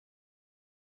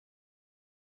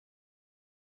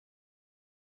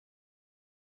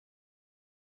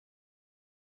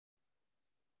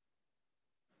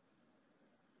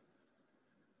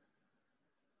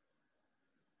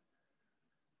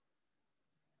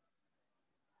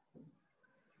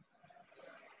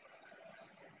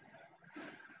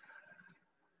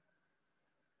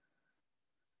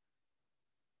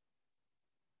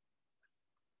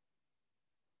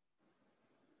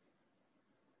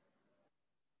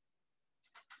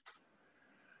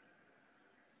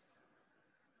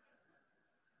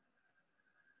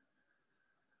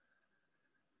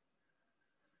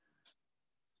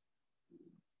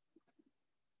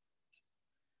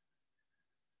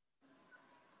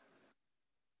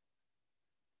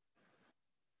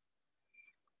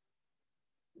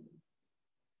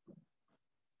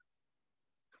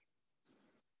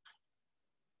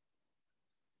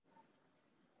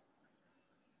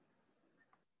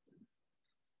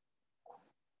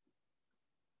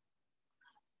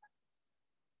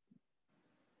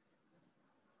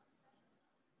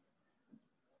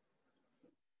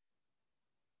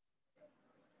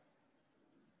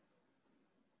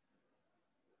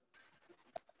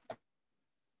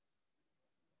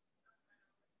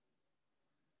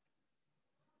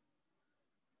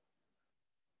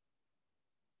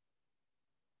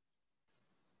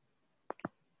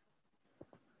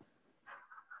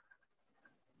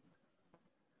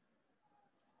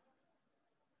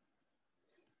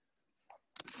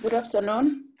Good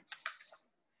afternoon.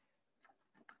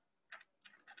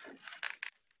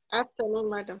 Afternoon,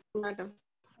 madam.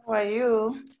 How are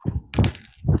you?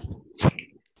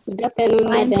 Good afternoon,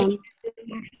 madam.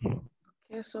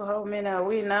 Okay, so how many are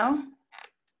we now?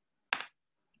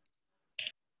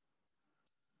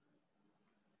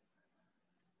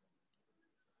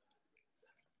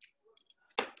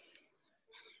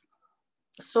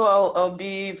 So I'll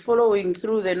be following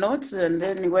through the notes, and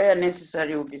then where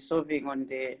necessary, we'll be solving on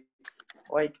the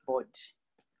whiteboard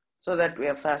so that we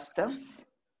are faster.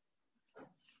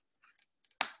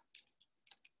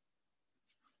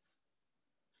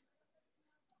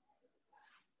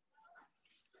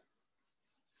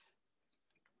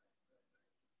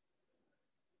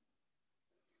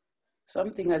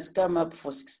 Something has come up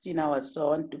for 16 hours, so I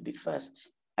want to be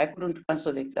fast. I couldn't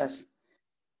cancel the class.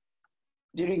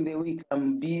 During the week,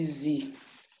 I'm busy.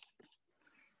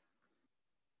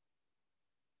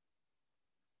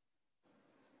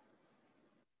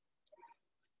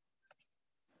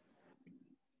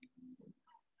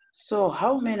 So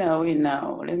how many are we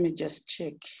now? Let me just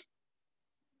check.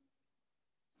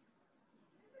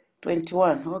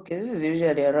 21. Okay, this is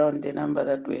usually around the number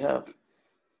that we have.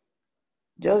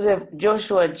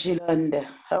 Joshua Gilanda,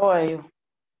 how are you?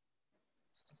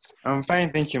 I'm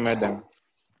fine, thank you, madam.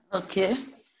 Okay.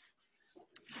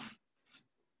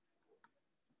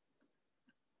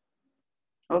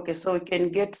 Okay, so we can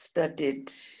get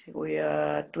started. We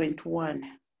are 21.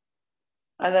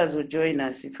 Others will join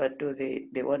us if at all they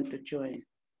want to join.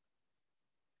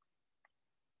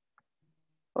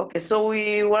 Okay, so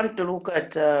we want to look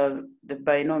at the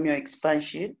binomial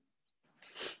expansion.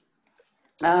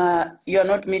 You're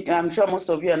not meeting, I'm sure most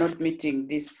of you are not meeting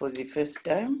this for the first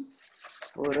time.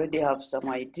 We already have some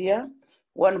idea.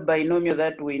 One binomial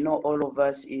that we know, all of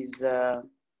us, is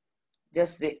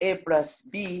just the a plus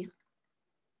b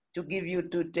to give you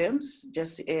two terms,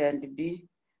 just a and b.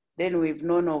 Then we've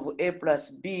known of a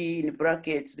plus b in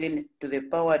brackets, then to the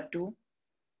power 2.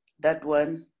 That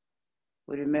one,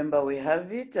 we remember we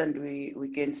have it, and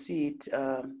we can see it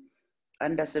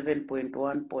under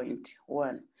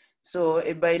 7.1.1. So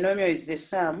a binomial is the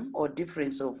sum or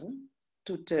difference of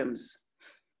two terms.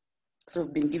 So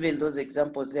we've been given those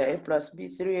examples there. A plus b,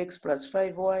 3x plus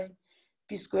 5y,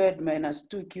 p squared minus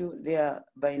 2q, they are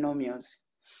binomials.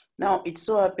 Now, it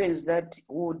so happens that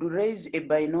we would raise a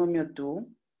binomial to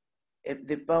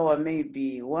the power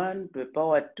maybe 1, to the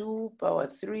power 2, power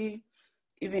 3,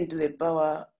 even to the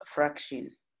power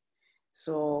fraction.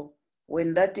 So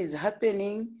when that is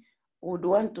happening, we would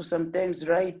want to sometimes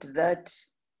write that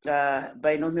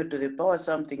binomial to the power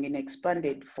something in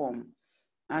expanded form.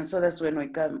 And so that's when we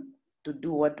come to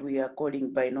do what we are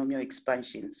calling binomial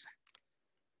expansions.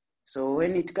 So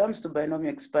when it comes to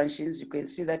binomial expansions, you can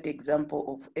see that example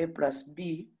of a plus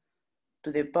b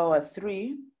to the power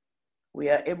 3. We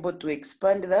are able to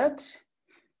expand that.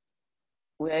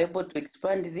 We are able to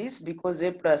expand this because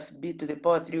a plus b to the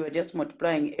power 3, we're just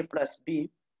multiplying a plus b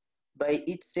by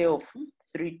itself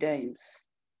 3 times.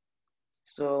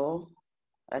 So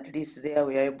at least there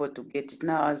we are able to get it.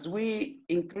 Now, as we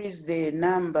increase the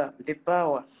number, the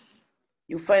power,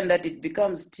 you find that it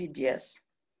becomes tedious.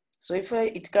 So if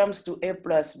it comes to a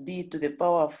plus b to the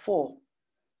power 4,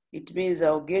 it means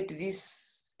I'll get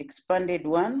this expanded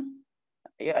one.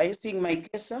 Are you seeing my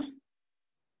cursor?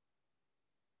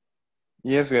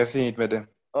 Yes, we are seeing it, madam.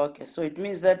 Okay, so it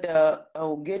means that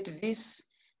I'll get this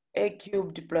a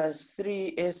cubed plus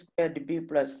 3a squared b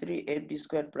plus 3ab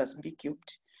squared plus b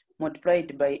cubed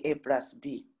multiplied by a plus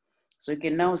b. So you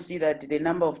can now see that the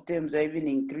number of terms are even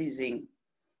increasing,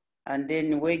 and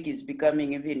then work is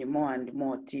becoming even more and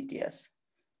more tedious.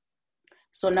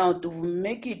 So now to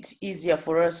make it easier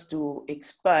for us to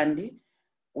expand,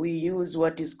 we use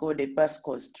what is called a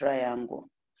Pascal's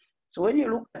triangle. So when you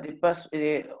look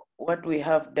at what we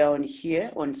have down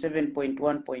here on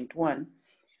 7.1.1,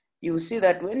 you see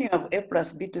that when you have a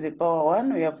plus b to the power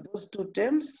 1, we have those two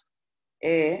terms,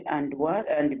 a and 1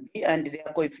 and b, and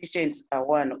their coefficients are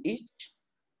 1 each.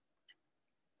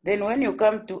 Then when you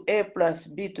come to a plus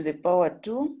b to the power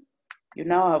 2, you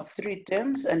now have 3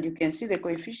 terms, and you can see the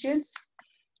coefficients.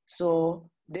 So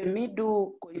the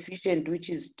middle coefficient, which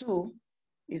is 2,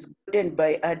 is gotten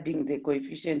by adding the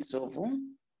coefficients of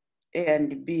a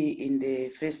and b in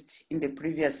the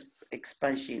previous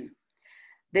expansion.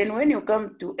 Then when you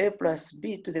come to a plus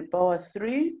b to the power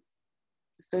 3,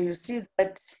 so you see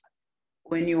that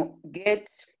when you get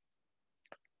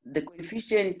the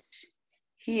coefficient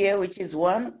here, which is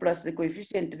 1, plus the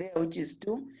coefficient there, which is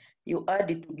 2, you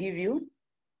add it to give you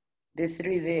the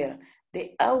 3 there.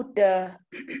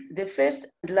 The first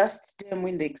and last term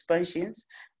in the expansions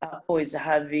are always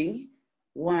having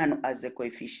 1 as the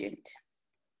coefficient.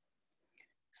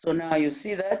 So now you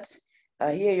see that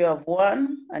here you have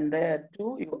 1 and there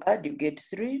 2, you add, you get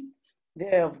 3.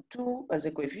 There you have 2 as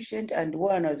a coefficient and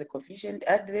 1 as a coefficient,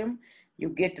 add them, you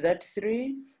get that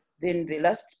 3. Then the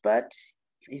last part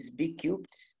is b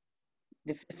cubed.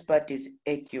 The first part is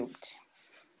a cubed.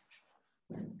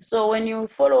 So when you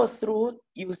follow through,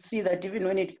 you see that even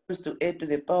when it comes to a to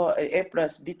the power, a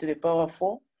plus b to the power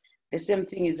 4, the same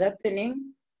thing is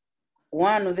happening.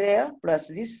 1 there plus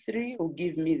this 3 will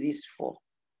give me this 4.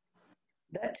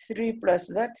 That 3 plus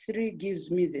that 3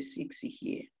 gives me the 6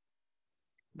 here.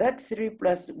 That 3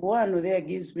 plus 1 there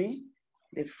gives me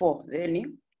the 4.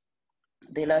 Then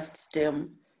the last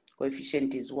term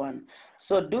coefficient is 1.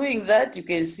 So doing that, you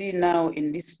can see now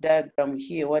in this diagram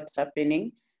here what's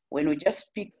happening. When we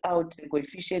just pick out the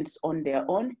coefficients on their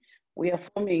own, we are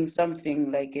forming something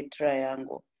like a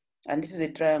triangle. And this is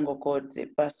a triangle called the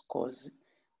Pascal's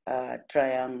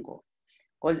triangle.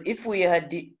 Because if we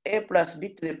had a plus b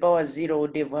to the power 0, we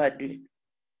would have had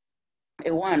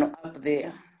a 1 up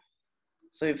there.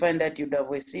 So you find that you'd have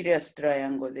a serious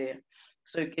triangle there.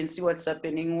 So you can see what's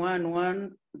happening. 1,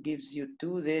 1 gives you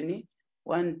 2, then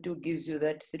 1, 2 gives you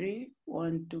that 3,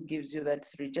 1, 2 gives you that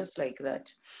 3, just like that.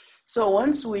 So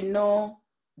once we know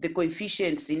the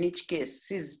coefficients in each case,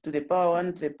 this is to the power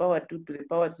 1, to the power 2, to the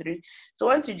power 3. So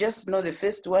once you just know the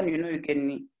first one, you know you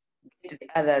can get the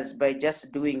others by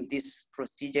just doing this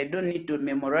procedure. You don't need to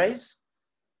memorize.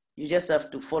 You just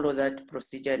have to follow that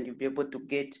procedure and you'll be able to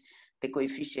get the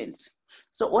coefficients.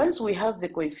 So once we have the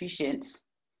coefficients,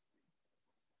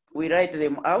 we write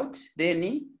them out,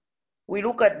 then we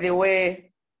look at the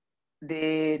way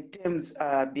the terms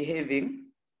are behaving.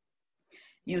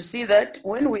 You see that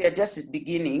when we are just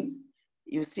beginning,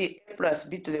 you see a plus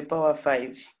b to the power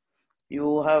 5.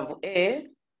 You have a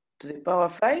to the power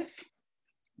 5,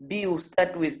 b will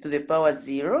start with to the power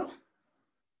 0.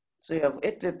 So you have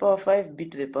a to the power 5, b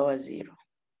to the power 0.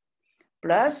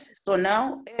 Plus, so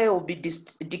now a will be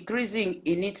decreasing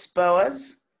in its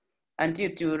powers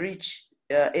until to reach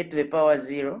a to the power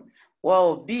 0,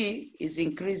 while b is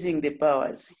increasing the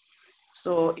powers.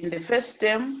 So in the first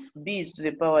term, b is to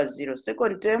the power 0.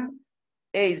 Second term,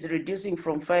 a is reducing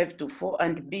from 5 to 4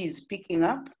 and b is picking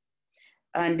up.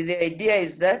 And the idea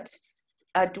is that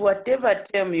at whatever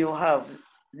term you have,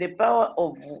 the power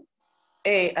of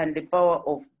a and the power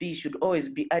of b should always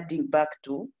be adding back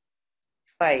to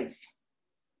 5.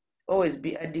 Always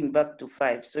be adding back to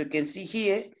 5. So you can see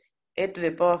here, a to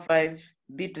the power 5,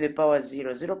 b to the power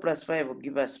 0. 0 plus 5 will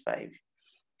give us 5.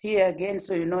 Here again,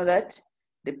 so you know that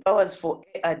the powers for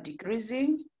a are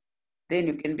decreasing, then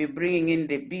you can be bringing in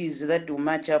the b's that will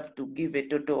match up to give a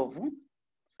total of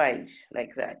 5,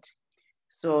 like that.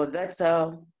 So that's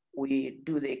how we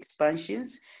do the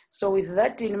expansions. So with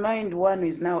that in mind, one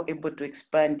is now able to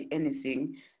expand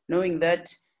anything, knowing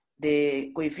that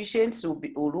the coefficients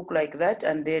will look like that,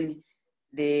 and then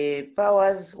the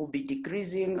powers will be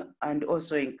decreasing and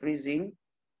also increasing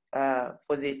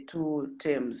for the two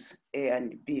terms, A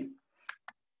and B.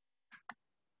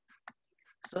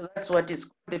 So that's what is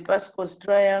called the Pascal's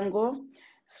triangle.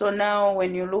 So now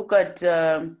when you look at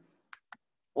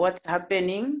what's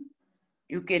happening,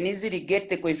 you can easily get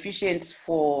the coefficients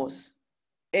for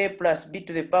a plus b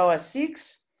to the power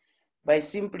 6 by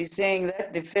simply saying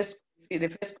that the first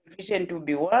coefficient will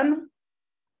be 1.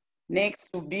 Next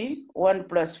will be 1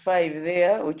 plus 5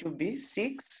 there, which will be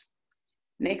 6.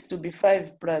 Next will be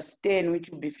 5 plus 10, which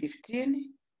will be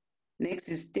 15. Next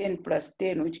is 10 plus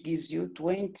 10, which gives you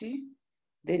 20.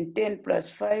 Then 10 plus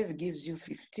 5 gives you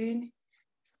 15.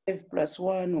 5 plus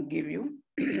 1 will give you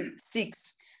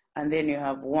 6. And then you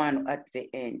have 1 at the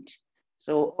end.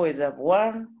 So always have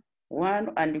 1,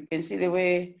 1, and you can see the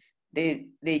way they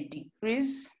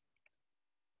decrease.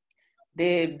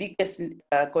 The biggest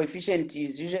coefficient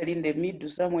is usually in the middle,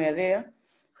 somewhere there,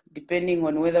 depending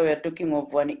on whether we are talking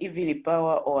of an even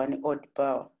power or an odd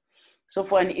power. So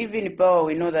for an even power,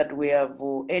 we know that we have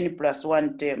n plus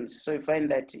 1 terms. So you find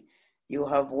that you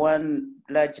have one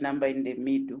large number in the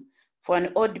middle. For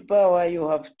an odd power, you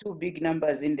have two big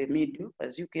numbers in the middle,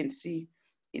 as you can see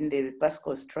in the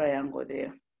Pascal's triangle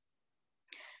there.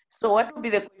 So what will be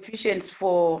the coefficients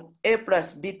for a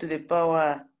plus b to the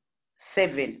power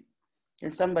 7?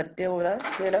 Can somebody tell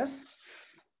us?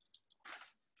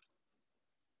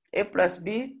 A plus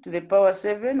b to the power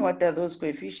 7, what are those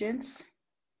coefficients?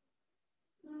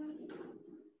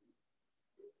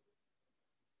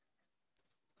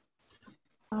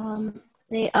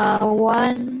 They are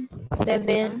 1,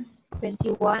 7,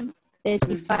 21,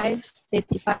 35,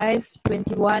 35,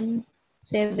 21,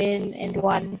 7, and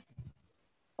 1.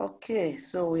 Okay,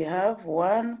 so we have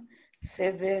 1,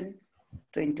 7,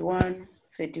 21,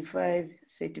 35,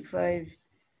 35,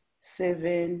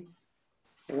 7,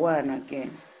 1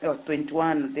 again. Oh,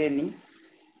 21, then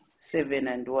 7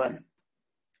 and 1.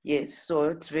 Yes, so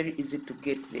it's very easy to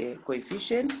get the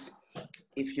coefficients.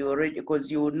 If you already,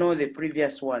 because you know the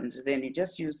previous ones, then you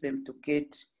just use them to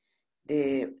get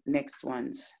the next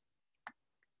ones.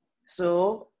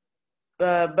 So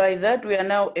by that, we are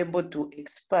now able to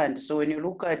expand. So when you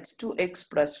look at 2x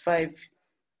plus 5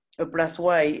 plus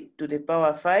y to the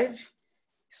power 5,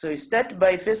 so you start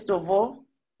by, first of all,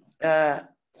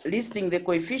 listing the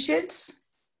coefficients.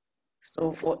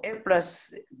 So for a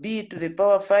plus b to the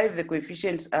power 5, the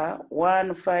coefficients are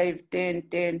 1, 5, 10,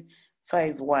 10,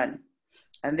 5, 1.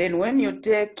 And then when you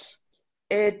take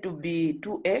a to be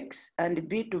 2x and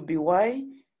b to be y,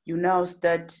 you now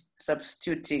start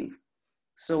substituting.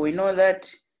 So we know that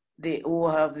they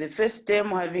will have the first term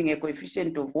having a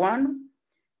coefficient of 1,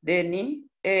 then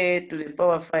a to the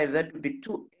power 5, that will be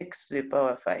 2x to the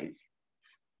power 5.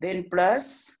 Then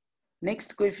plus,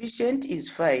 next coefficient is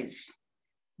 5.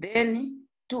 Then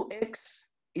 2x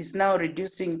is now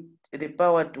reducing the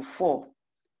power to 4.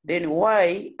 Then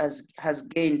y has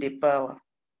gained the power.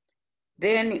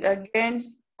 Then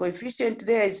again, coefficient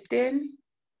there is 10.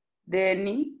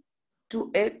 Then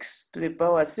 2x to the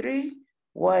power 3.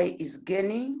 Y is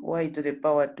gaining y to the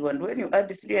power 2. And when you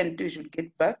add 3 and 2, you should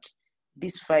get back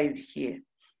this 5 here.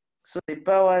 So the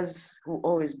powers will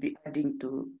always be adding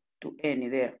to n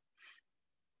there.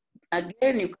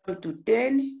 Again, you come to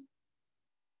 10.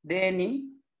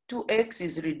 Then 2x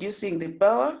is reducing the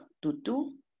power to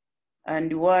 2,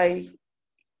 and y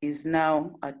is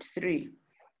now at 3.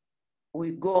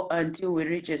 We go until we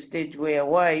reach a stage where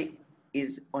y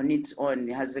is on its own,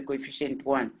 it has the coefficient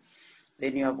 1.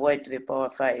 Then you have y to the power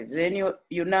 5. Then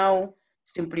you now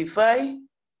simplify.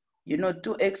 You know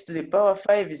 2x to the power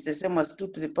 5 is the same as 2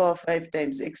 to the power 5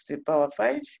 times x to the power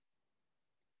 5.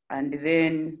 And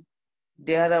then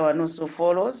the other one also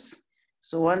follows.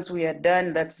 So once we are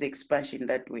done, that's the expansion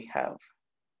that we have.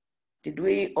 Did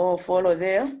we all follow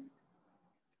there?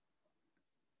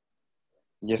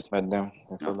 Yes, madam.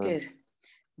 Okay.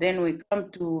 Then we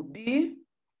come to b,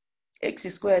 x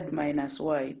squared minus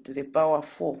y to the power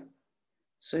 4.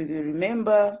 So you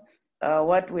remember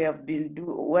what we have been doing,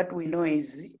 what we know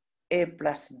is a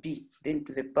plus b, then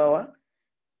to the power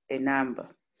a number.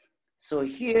 So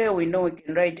here we know we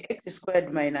can write x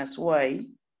squared minus y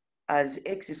as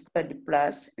x squared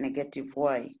plus negative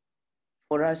y,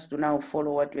 for us to now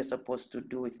follow what we're supposed to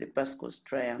do with the Pascal's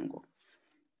triangle.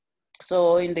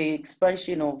 So in the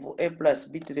expansion of a plus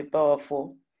b to the power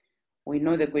 4, we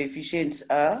know the coefficients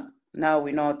are, now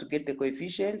we know how to get the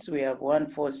coefficients. We have 1,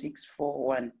 4, 6, 4,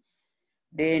 1.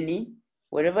 Then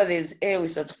wherever there's a, we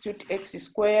substitute x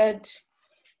squared.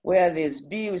 Where there's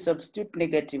b, we substitute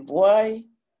negative y,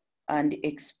 and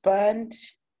expand.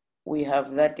 We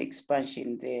have that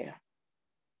expansion there.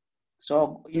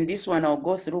 So in this one, I'll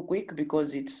go through quick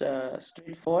because it's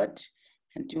straightforward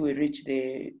until we reach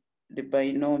the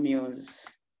binomials,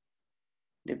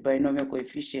 the binomial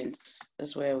coefficients.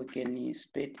 That's where we can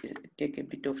take a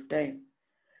bit of time.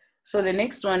 So the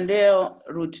next one there,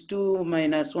 root 2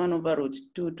 minus 1 over root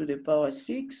 2 to the power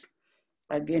 6.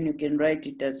 Again, you can write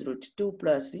it as root 2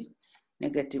 plus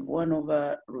negative 1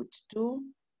 over root 2.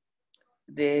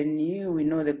 Then we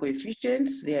know the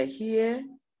coefficients, they are here.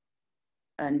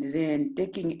 And then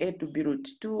taking a to be root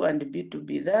 2 and b to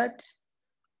be that,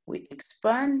 we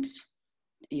expand.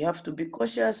 You have to be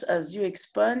cautious as you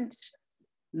expand,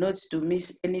 not to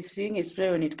miss anything,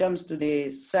 especially when it comes to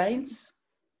the signs.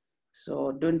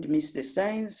 So don't miss the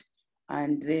signs.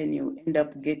 And then you end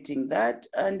up getting that.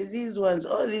 And these ones,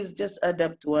 all these just add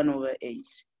up to 1 over 8.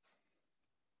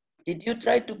 Did you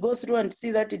try to go through and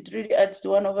see that it really adds to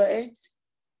 1 over 8?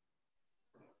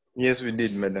 Yes, we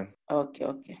did, madam.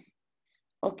 Okay.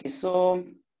 Okay, so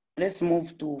let's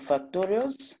move to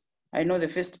factorials. I know the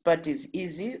first part is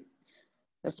easy.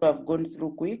 That's why I've gone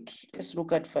through quick. Let's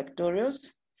look at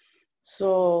factorials.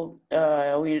 So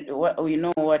we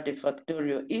know what a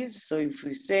factorial is. So if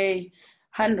we say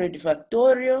 100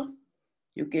 factorial,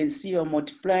 you can see you're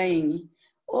multiplying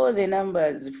all the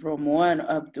numbers from 1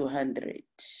 up to 100.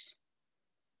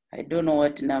 I don't know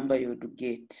what number you would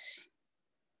get.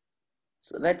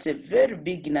 So that's a very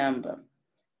big number,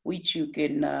 which you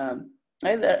can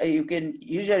either you can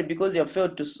usually, because you have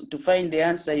failed to find the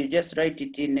answer, you just write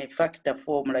it in a factor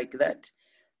form like that,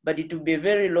 but it will be a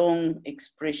very long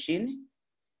expression.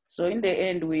 So in the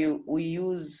end, we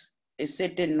use a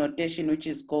certain notation which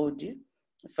is called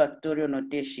factorial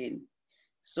notation.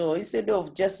 So instead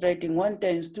of just writing 1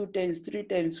 times 2 times 3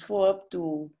 times 4 up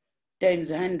to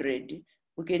times 100,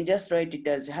 we can just write it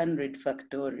as 100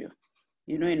 factorial.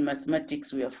 You know, in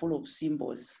mathematics, we are full of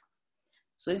symbols.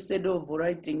 So instead of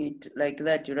writing it like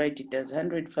that, you write it as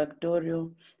 100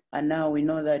 factorial. And now we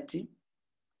know that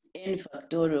n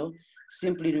factorial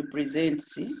simply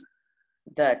represents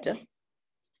that.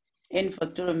 N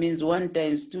factorial means 1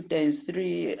 times 2 times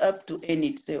 3 up to n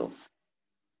itself.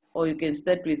 Or you can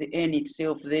start with n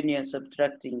itself, then you're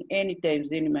subtracting n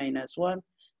times n minus 1.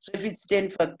 So if it's 10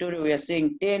 factorial, we are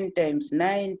saying 10 times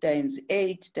 9 times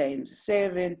 8 times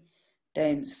 7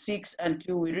 times 6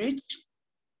 until we reach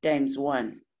times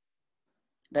 1.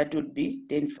 That would be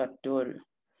 10 factorial.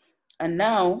 And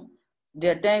now,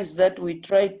 there are times that we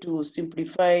try to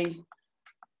simplify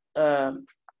the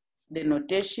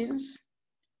notations.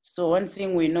 So one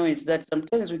thing we know is that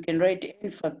sometimes we can write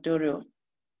n factorial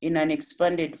in an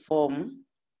expanded form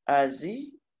as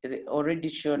already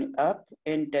shown up,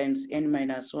 n times n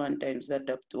minus 1 times that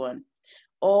up to 1.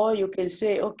 Or you can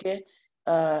say, okay,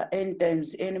 n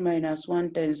times n minus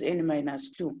 1 times n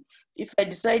minus 2. If I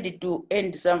decided to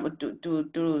end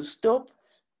to stop,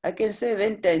 I can say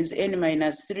n times n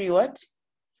minus 3 what?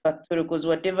 Factorial, because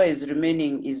whatever is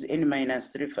remaining is n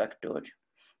minus 3 factorial.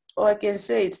 Or I can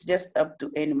say it's just up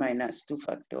to n minus 2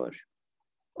 factorial.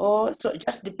 Or so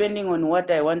just depending on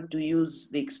what I want to use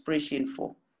the expression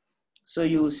for. So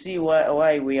you will see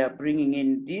why we are bringing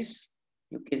in this.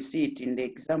 You can see it in the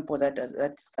example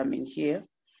that's coming here.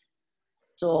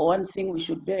 So one thing we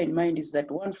should bear in mind is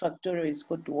that 1 factorial is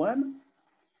equal to 1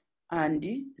 and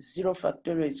 0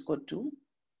 factorial is equal to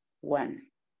 1.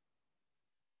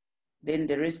 Then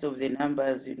the rest of the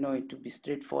numbers, you know, it will be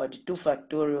straightforward. 2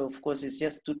 factorial, of course, is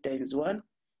just 2 times 1.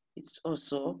 It's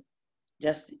also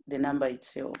just the number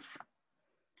itself.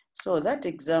 So that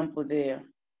example there,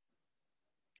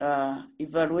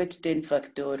 evaluate 10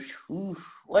 factorial. Ooh,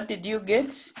 what did you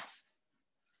get?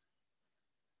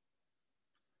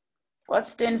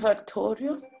 What's 10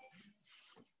 factorial?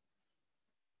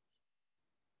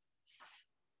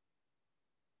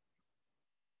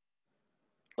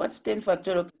 What's 10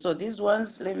 factorial? So these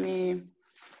ones, let me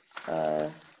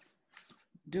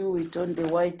do it on the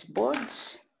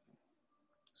whiteboard.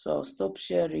 So I'll stop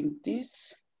sharing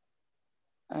this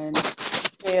and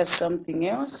share something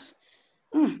else.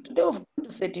 Today we've gone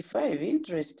to 35,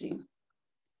 interesting.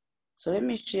 So let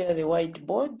me share the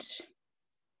whiteboard.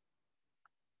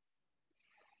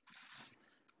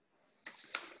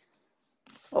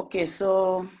 Okay,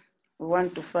 so we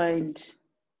want to find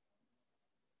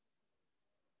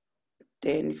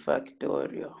 10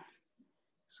 factorial.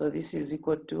 So this is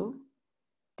equal to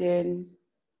 10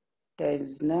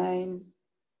 times 9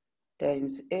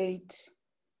 times 8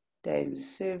 times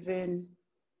 7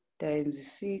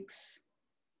 times 6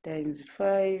 times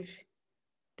 5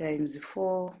 times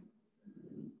 4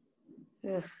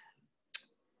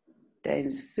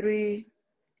 times 3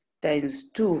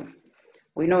 times 2.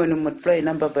 We know when you multiply a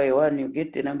number by 1, you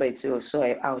get the number itself. So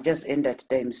I'll just end at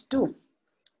times 2.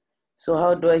 So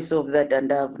how do I solve that?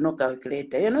 And I have no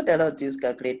calculator. You're not allowed to use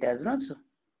calculators, not so.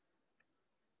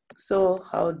 So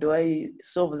how do I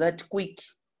solve that quick?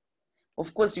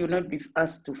 Of course, you'll not be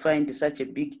asked to find such a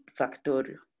big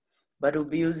factorial, but we'll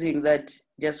be using that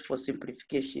just for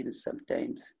simplification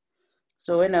sometimes.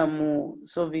 So when I'm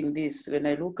solving this, when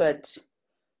I look at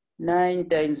 9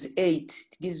 times 8,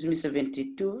 it gives me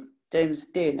 72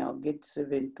 times 10, I'll get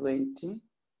 720.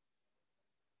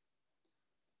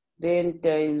 Then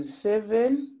times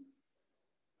 7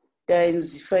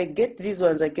 times, if I get these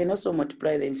ones, I can also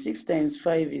multiply them. 6 times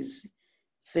 5 is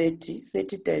 30.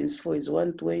 30 times 4 is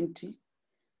 120.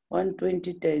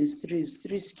 120 times 3 is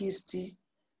 360.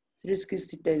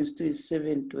 360 times 2 is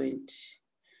 720.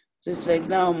 So it's like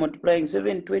now I'm multiplying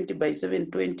 720 by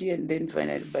 720 and then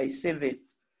finally by 7.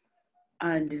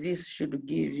 And this should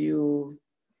give you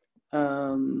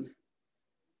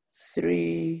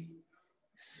 3,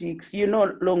 6, you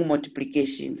know, long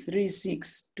multiplication. 3,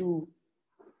 6, 2,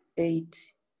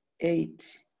 8,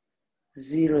 8,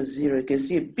 0, 0. You can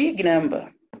see a big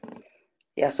number.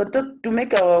 Yeah, so to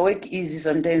make our work easy,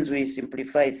 sometimes we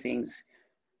simplify things.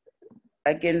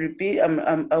 I can repeat, I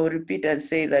will repeat and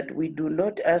say that we do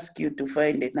not ask you to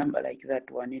find a number like that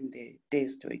one in the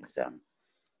test or exam.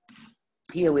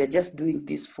 Here we are just doing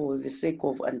this for the sake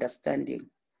of understanding.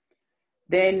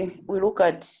 Then we look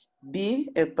at B,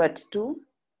 part 2.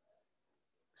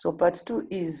 So part 2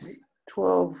 is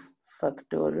 12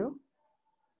 factorial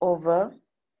over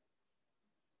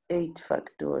 8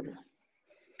 factorial.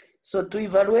 So to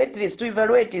evaluate this, to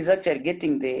evaluate is actually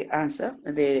getting the answer,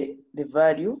 the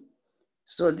value.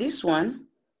 So this one,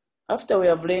 after we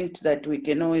have learned that we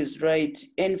can always write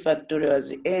n factorial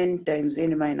as n times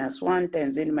n minus 1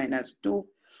 times n minus 2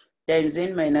 times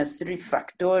n minus 3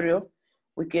 factorial,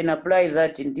 we can apply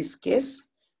that in this case.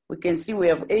 We can see we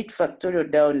have 8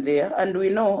 factorial down there, and we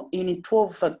know in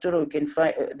 12 factorial we can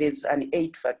find there's an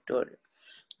 8 factorial.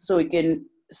 So we can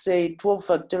say 12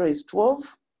 factorial is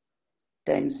 12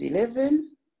 times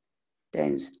 11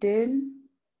 times 10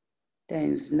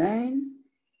 times 9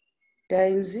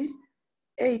 times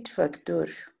 8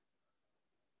 factorial,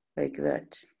 like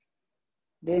that.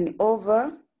 Then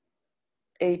over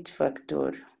 8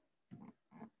 factorial.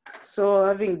 So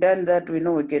having done that, we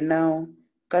know we can now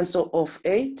cancel off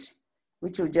 8,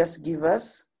 which will just give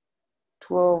us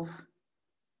 12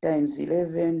 times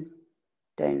 11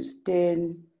 times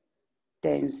 10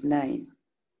 times 9.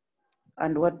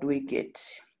 And what do we get?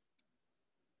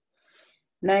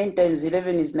 9 times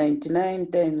 11 is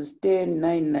 99 times 10,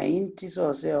 90. So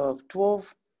I'll say I have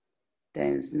 12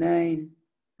 times 9,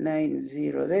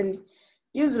 90. Then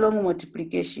use long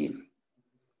multiplication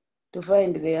to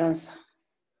find the answer.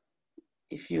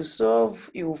 If you solve,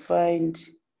 you will find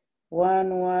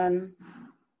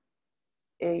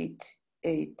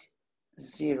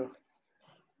 11880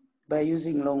 by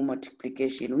using long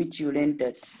multiplication, which you learned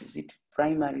at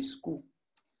primary school.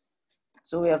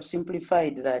 So we have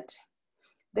simplified that.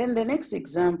 Then the next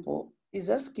example is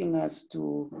asking us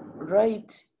to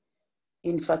write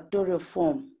in factorial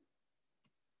form.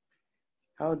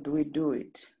 How do we do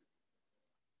it?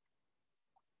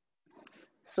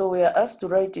 So we are asked to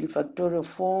write in factorial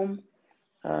form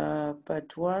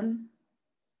part 1,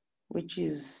 which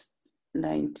is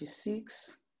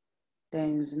 96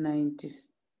 times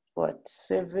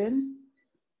 7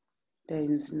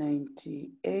 times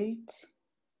 98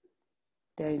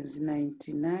 times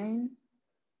 99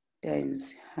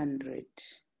 times 100.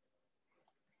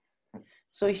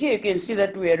 So here you can see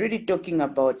that we are really talking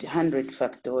about 100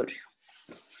 factorial.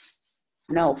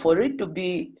 Now for it to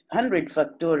be 100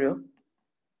 factorial,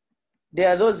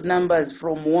 there are those numbers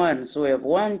from 1. So we have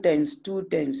 1 times 2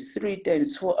 times 3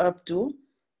 times 4 up to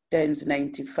times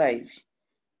 95.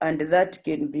 And that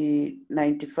can be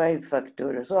 95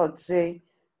 factorial. So I would say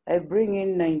I bring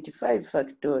in 95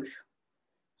 factorial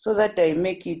so that I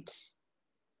make it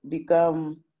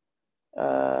become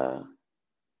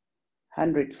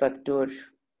 100 factorial.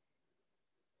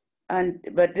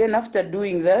 But then after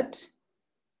doing that,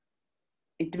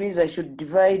 it means I should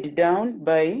divide down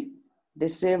by the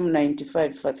same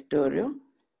 95 factorial.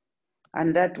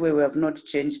 And that way we have not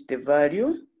changed the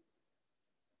value.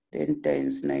 Then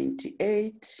times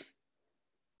 98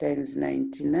 times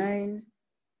 99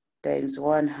 times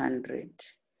 100.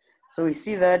 So we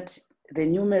see that the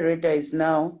numerator is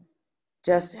now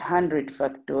just 100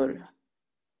 factorial.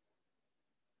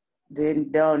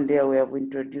 Then down there we have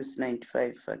introduced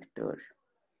 95 factorial.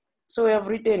 So we have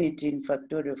written it in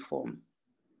factorial form.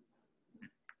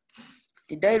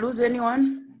 Did I lose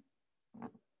anyone?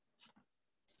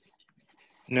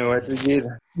 No, what we did?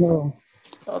 No.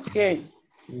 Okay.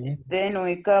 Yeah. Then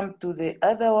we come to the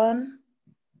other one.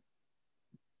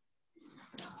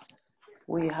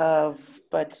 We have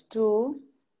part 2,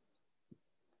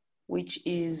 which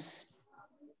is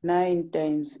 9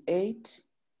 times 8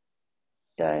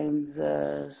 times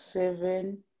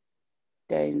 7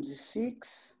 times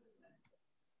 6,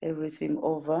 everything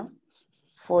over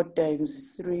 4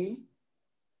 times 3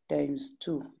 times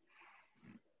 2.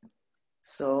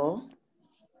 So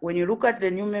when you look at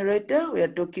the numerator, we are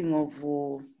talking of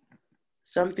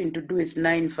something to do with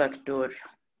 9 factorial,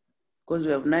 because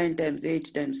we have 9 times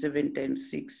 8 times 7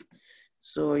 times 6.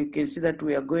 So you can see that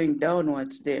we are going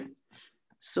downwards there.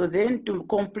 So then to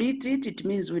complete it, it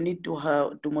means we need to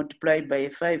multiply by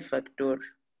a 5 factorial.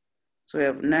 So we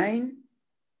have 9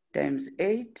 times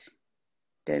 8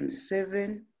 times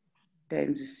 7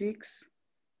 times 6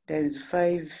 times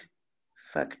 5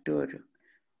 factorial,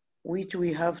 which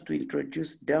we have to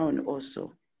introduce down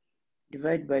also.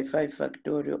 Divide by 5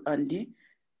 factorial, and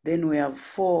then we have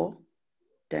 4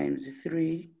 times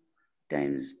 3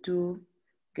 times 2.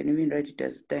 Can even write it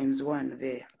as times 1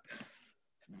 there.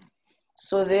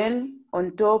 So then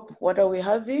on top, what are we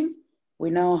having?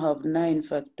 We now have 9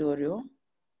 factorial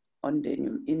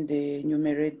in the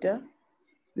numerator.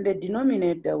 In the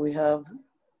denominator, we have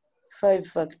 5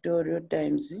 factorial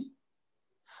times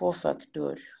 4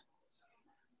 factorial.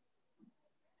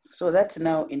 So that's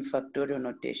now in factorial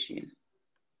notation.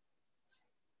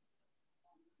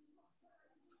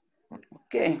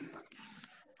 Okay.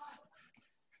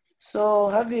 So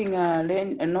having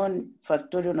learned a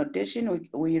non-factorial notation,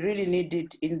 we really need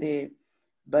it in the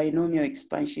binomial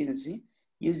expansions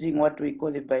using what we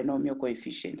call the binomial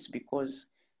coefficients, because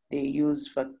they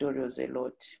use factorials a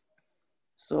lot.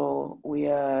 So we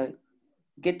are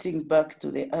getting back to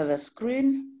the other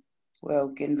screen. where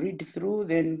we can read through,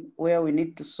 then where we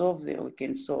need to solve, there we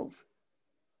can solve.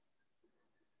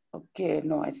 Okay,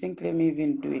 no, I think let me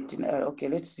even do it in, okay,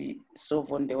 let's see,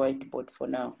 solve on the whiteboard for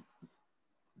now.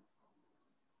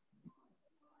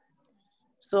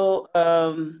 So I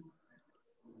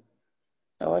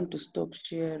want to stop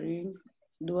sharing.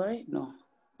 Do I? No,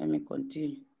 let me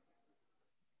continue.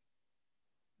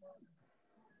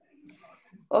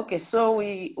 Okay, so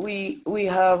we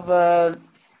have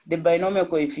the binomial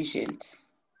coefficients.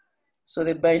 So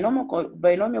the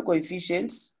binomial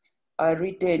coefficients are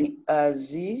written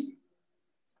as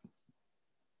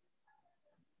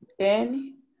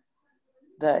n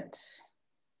that,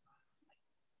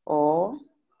 or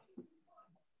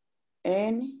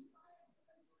n.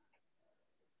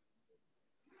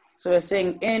 So we're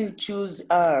saying n choose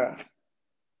R.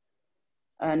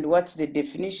 And what's the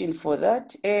definition for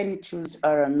that? N choose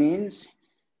R means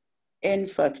n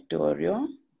factorial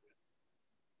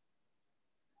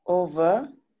over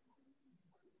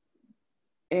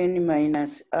n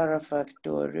minus R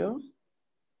factorial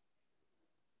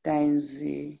times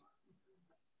the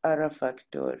R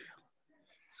factorial.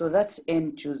 So that's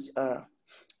n choose R.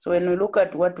 So when we look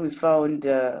at what we found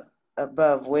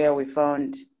above, where we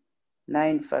found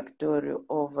 9 factorial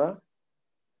over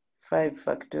 5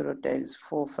 factorial times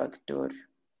 4 factorial,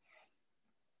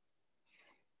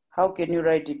 how can you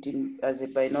write it in as a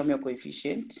binomial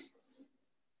coefficient?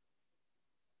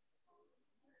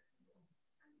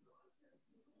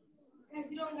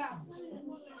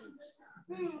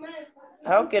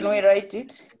 How can we write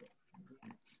it?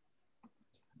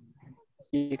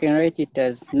 You can write it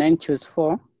as 9 choose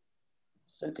 4.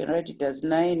 So you can write it as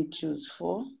 9 choose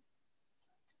 4.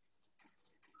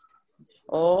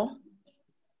 Or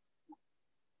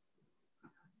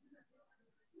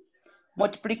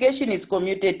multiplication is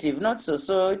commutative, not so.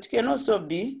 So it can also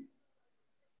be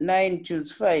 9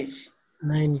 choose 5.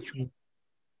 9 choose.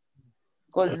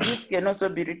 Because this can also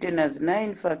be written as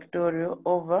 9 factorial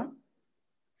over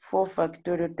 4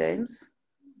 factorial times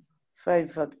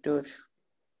 5 factorial,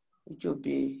 which will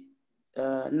be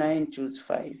 9 choose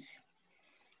 5.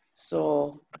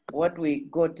 So what we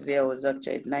got there was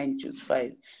actually 9 choose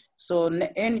 5. So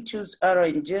n choose R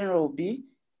in general will be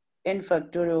n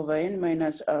factorial over n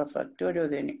minus R factorial,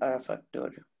 then R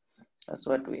factorial. That's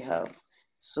what we have.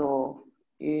 So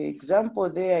example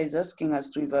there is asking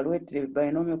us to evaluate the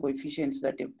binomial coefficients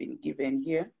that have been given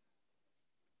here.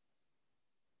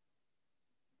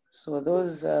 So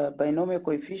those binomial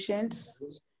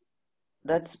coefficients,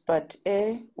 that's part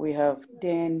A. We have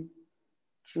 10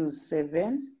 choose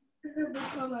 7.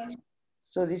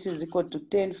 So this is equal to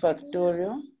 10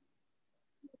 factorial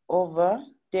over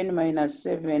 10 minus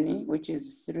 7, which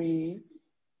is 3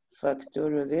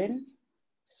 factorial, then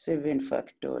 7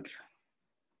 factorial.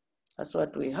 That's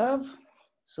what we have.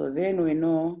 So then we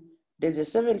know there's a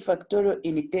 7 factorial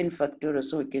in 10 factorial.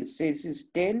 So we can say this is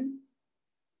 10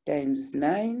 times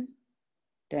 9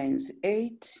 times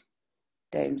 8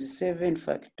 times 7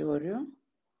 factorial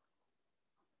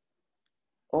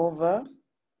over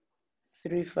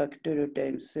 3 factorial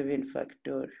times 7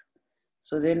 factorial.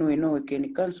 So then we know we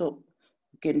can cancel,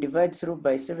 we can divide through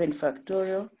by 7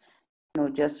 factorial. Now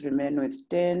just remain with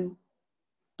 10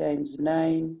 times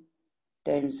 9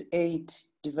 times 8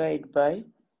 divided by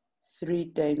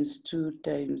 3 times 2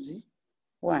 times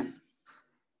 1.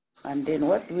 And then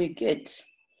what we get,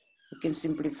 we can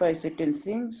simplify certain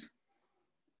things.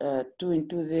 2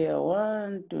 into there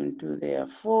 1, 2 into there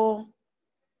 4.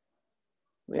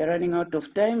 We are running out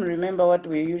of time. Remember what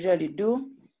we usually do,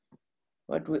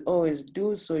 what we always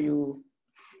do, so you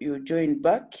join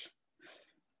back.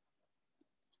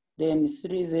 Then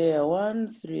 3 there 1,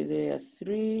 3 there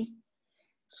 3.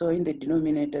 So in the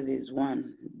denominator there's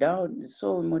 1 down.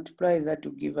 So we multiply that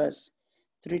to give us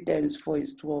 3 times 4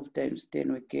 is 12 times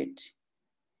 10, we get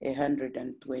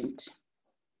 120.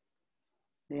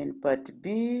 Then part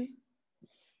B,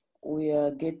 we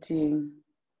are getting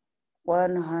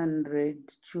 100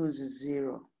 choose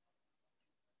 0.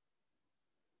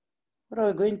 What are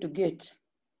we going to get?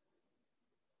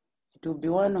 It will be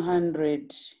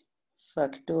 100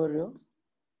 factorial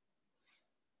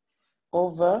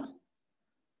over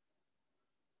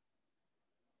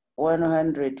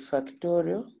 100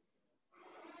 factorial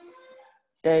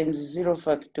times 0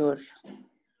 factorial.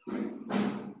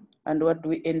 And what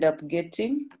we end up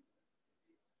getting,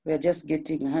 we are just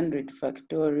getting 100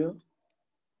 factorial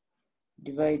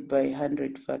divided by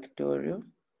 100 factorial,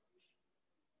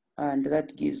 and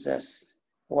that gives us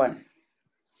 1.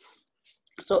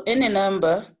 So any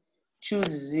number, choose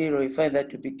 0, you find that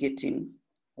to be getting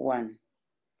 1.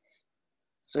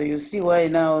 So you see why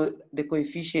now the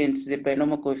coefficients, the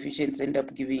binomial coefficients end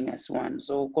up giving us 1.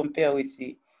 So compare with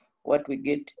what we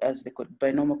get as the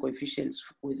binomial coefficients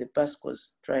with the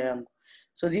Pascal's triangle.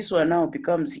 So this one now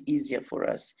becomes easier for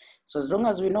us. So as long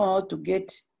as we know how to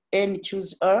get n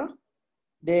choose r,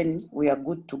 then we are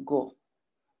good to go.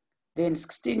 Then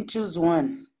 16 choose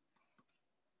 1.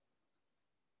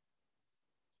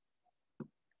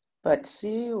 Part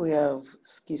C, we have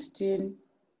 16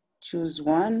 choose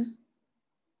 1.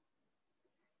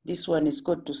 This one is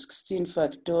equal to 16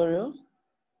 factorial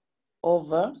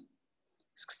over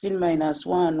 16 minus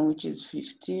 1, which is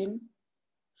 15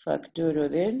 factorial,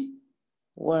 then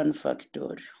 1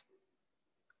 factorial.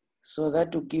 So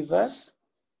that will give us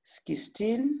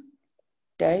 16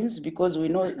 times, because we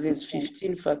know there's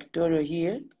 15 factorial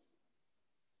here.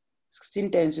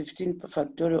 16 times 15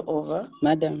 factorial over.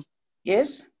 Madam.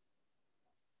 Yes?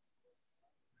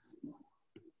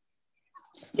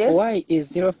 Yes? Why is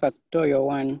 0 factorial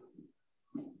 1?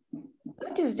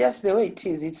 That is just the way it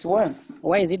is. It's 1.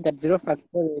 Why is it that 0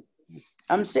 factorial?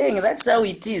 I'm saying that's how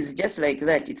it is, just like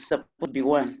that. It's supposed to be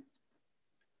 1.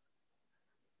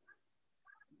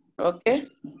 Okay?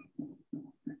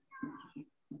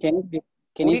 Can it be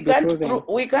proven?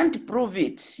 We can't prove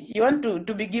it. You want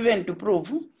to be given to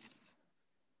prove?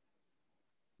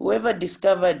 Whoever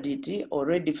discovered it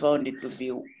already found it to be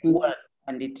 1,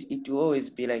 and it will always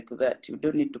be like that. You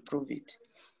don't need to prove it.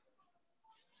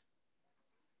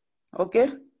 Okay?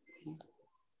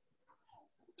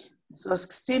 So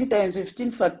 16 times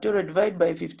 15 factorial divided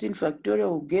by 15 factorial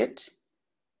will get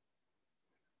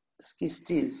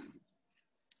 16.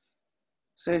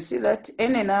 So you see that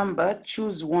any number,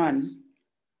 choose 1,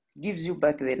 gives you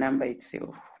back the number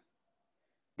itself.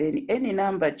 Then any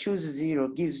number, choose 0,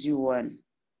 gives you 1.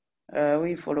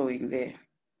 We're following there.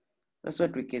 That's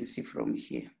what we can see from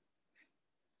here.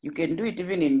 You can do it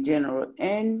even in general.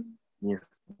 N, yes,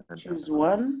 choose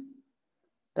 1,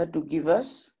 that will give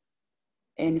us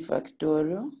n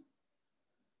factorial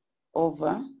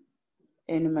over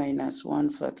n minus 1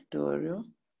 factorial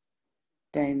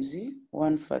times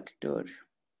 1 factorial.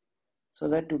 So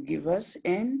that will give us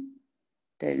n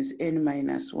times n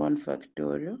minus 1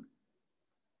 factorial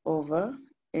over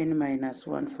n minus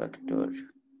 1 factorial.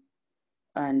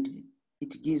 And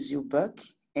it gives you back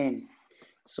n.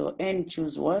 So n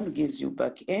choose 1 gives you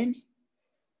back n.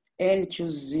 N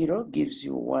choose 0 gives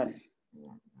you 1.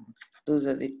 Those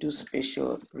are the two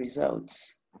special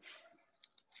results.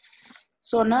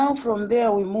 So now from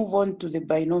there we move on to the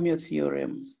binomial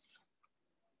theorem.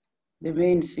 The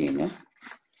main thing,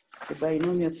 the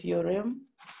binomial theorem.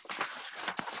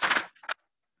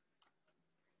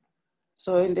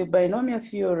 So in the binomial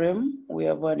theorem, we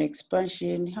have an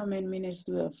expansion. How many minutes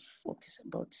do we have? Okay,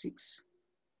 about 6.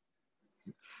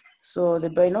 So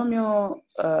the binomial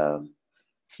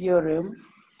theorem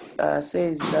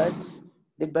says that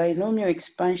the binomial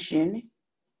expansion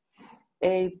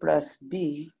a plus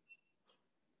b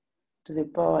to the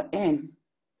power n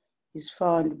is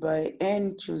found by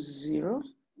n choose 0,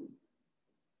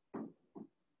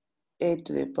 a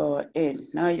to the power n.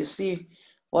 Now you see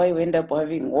why we end up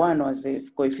having 1 was the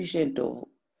coefficient of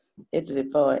a to the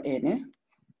power n. Eh?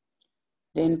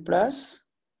 Then plus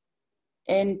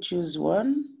n choose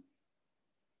 1,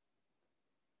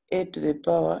 a to the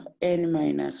power n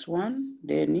minus 1,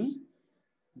 then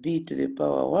b to the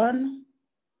power 1,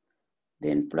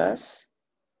 then plus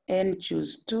n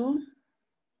choose 2,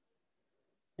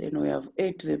 then we have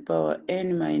a to the power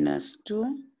n minus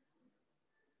 2,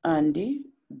 and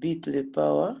b to the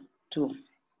power 2,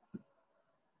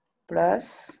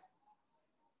 plus,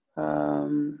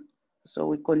 so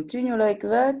we continue like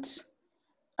that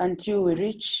until we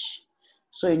reach,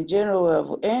 so in general we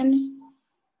have n,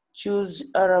 choose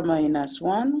r minus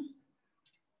 1,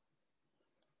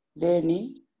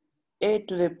 then a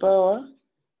to the power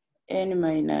n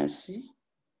minus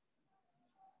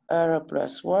r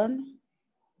plus 1,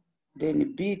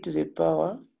 then b to the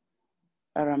power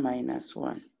r minus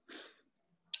 1.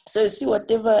 So you see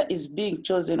whatever is being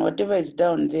chosen, whatever is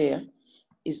down there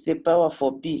is the power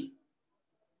for b.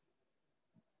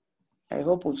 I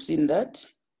hope we've seen that.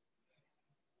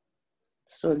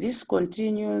 So this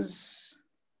continues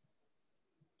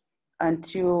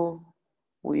until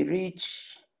we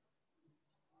reach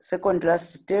second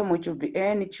last term, which will be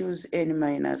n, choose n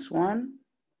minus 1,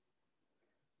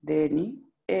 then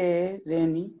a,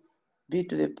 then b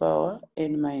to the power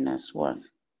n minus 1,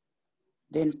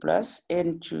 then plus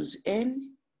n choose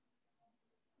n,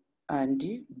 and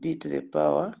b to the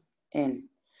power n.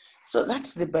 So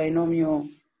that's the binomial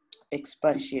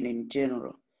expansion in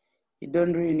general. You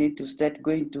don't really need to start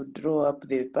going to draw up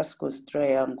the Pascal's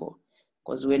triangle,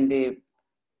 because when the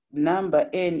number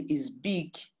n is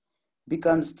big,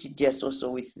 becomes tedious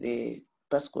also with the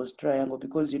Pascal's triangle,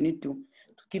 because you need to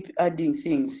keep adding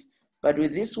things. But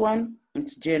with this one,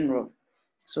 it's general.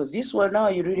 So this one now,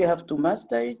 you really have to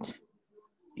master it.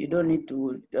 You don't need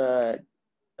to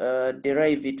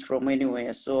derive it from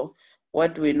anywhere. So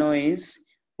what we know is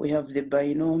we have the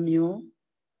binomial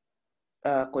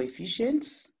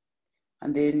coefficients,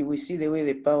 and then we see the way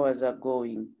the powers are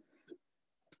going.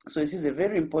 So this is a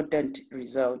very important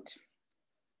result.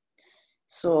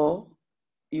 So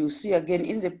you see again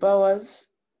in the powers,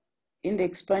 in the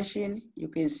expansion, you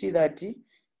can see that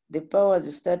the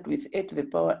powers start with a to the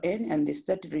power n, and they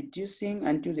start reducing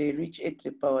until they reach a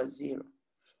to the power 0.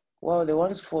 While the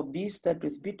ones for b start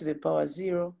with b to the power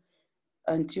 0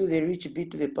 until they reach b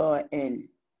to the power n.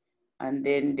 And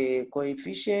then the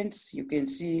coefficients, you can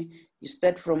see you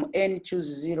start from n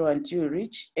choose 0 until you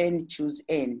reach n choose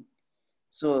n.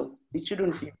 So it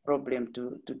shouldn't be a problem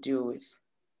to deal with.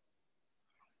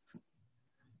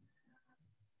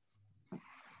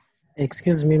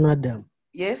 Excuse me, madam.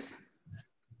 Yes?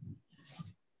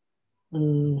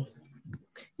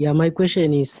 Yeah, my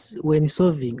question is, when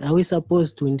solving, are we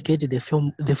supposed to indicate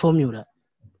the formula?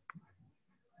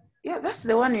 Yeah, that's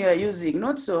the one you are using.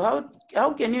 Not so.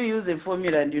 How can you use a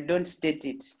formula and you don't state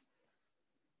it?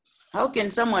 How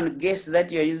can someone guess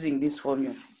that you're using this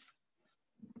formula?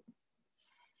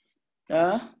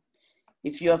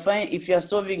 If you are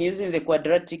solving using the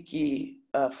quadratic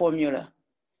formula,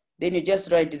 then you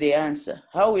just write the answer.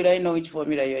 How will I know which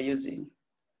formula you're using?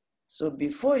 So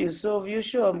before you solve, you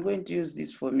sure I'm going to use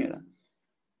this formula.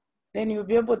 Then you'll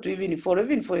be able to even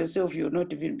for yourself, you'll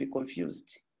not even be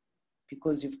confused,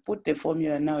 because you've put the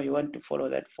formula, now you want to follow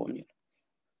that formula.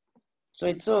 So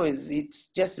it's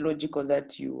just logical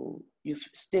that you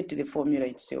state the formula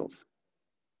itself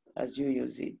as you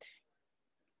use it.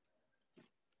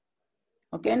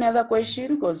 Okay, another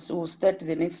question, because we'll start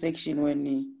the next section when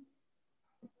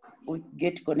we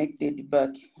get connected back.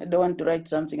 I don't want to write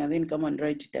something and then come and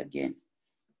write it again,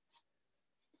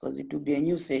 because it will be a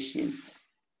new session.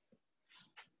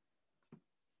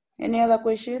 Any other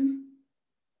question?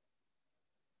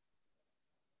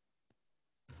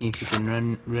 If you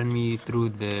can run me through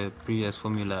the previous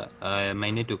formula, my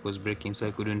network was breaking, so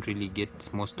I couldn't really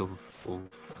get most of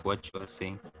what you were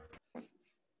saying.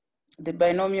 The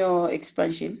binomial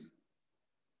expansion,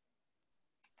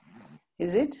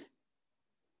 is it?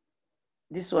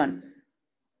 This one.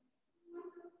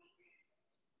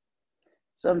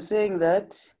 So I'm saying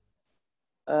that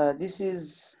this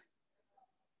is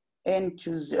n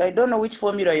choose, I don't know which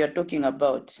formula you're talking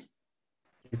about.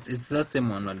 It's that same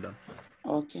one, madam.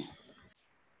 Okay.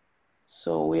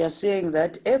 So we are saying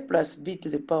that a plus b to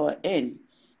the power n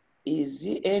is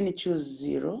n choose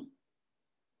 0,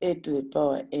 a to the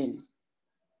power n,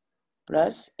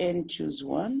 plus n choose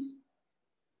 1,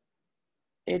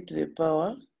 a to the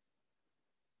power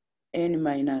n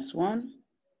minus 1,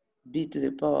 b to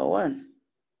the power 1,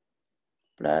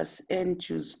 plus n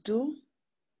choose 2,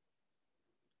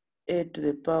 a to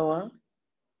the power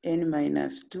n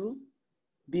minus 2,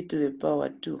 b to the power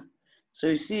 2. So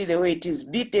you see the way it is,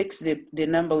 b takes the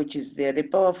number which is there. The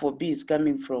power for b is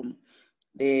coming from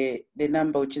the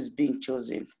number which is being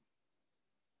chosen.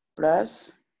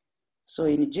 Plus, so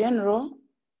in general,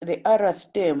 the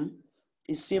rth term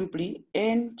is simply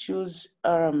n choose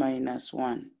r minus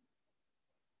 1.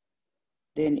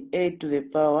 Then a to the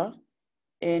power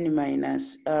n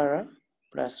minus r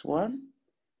plus 1.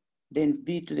 Then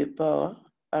b to the power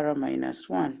r minus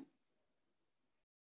 1.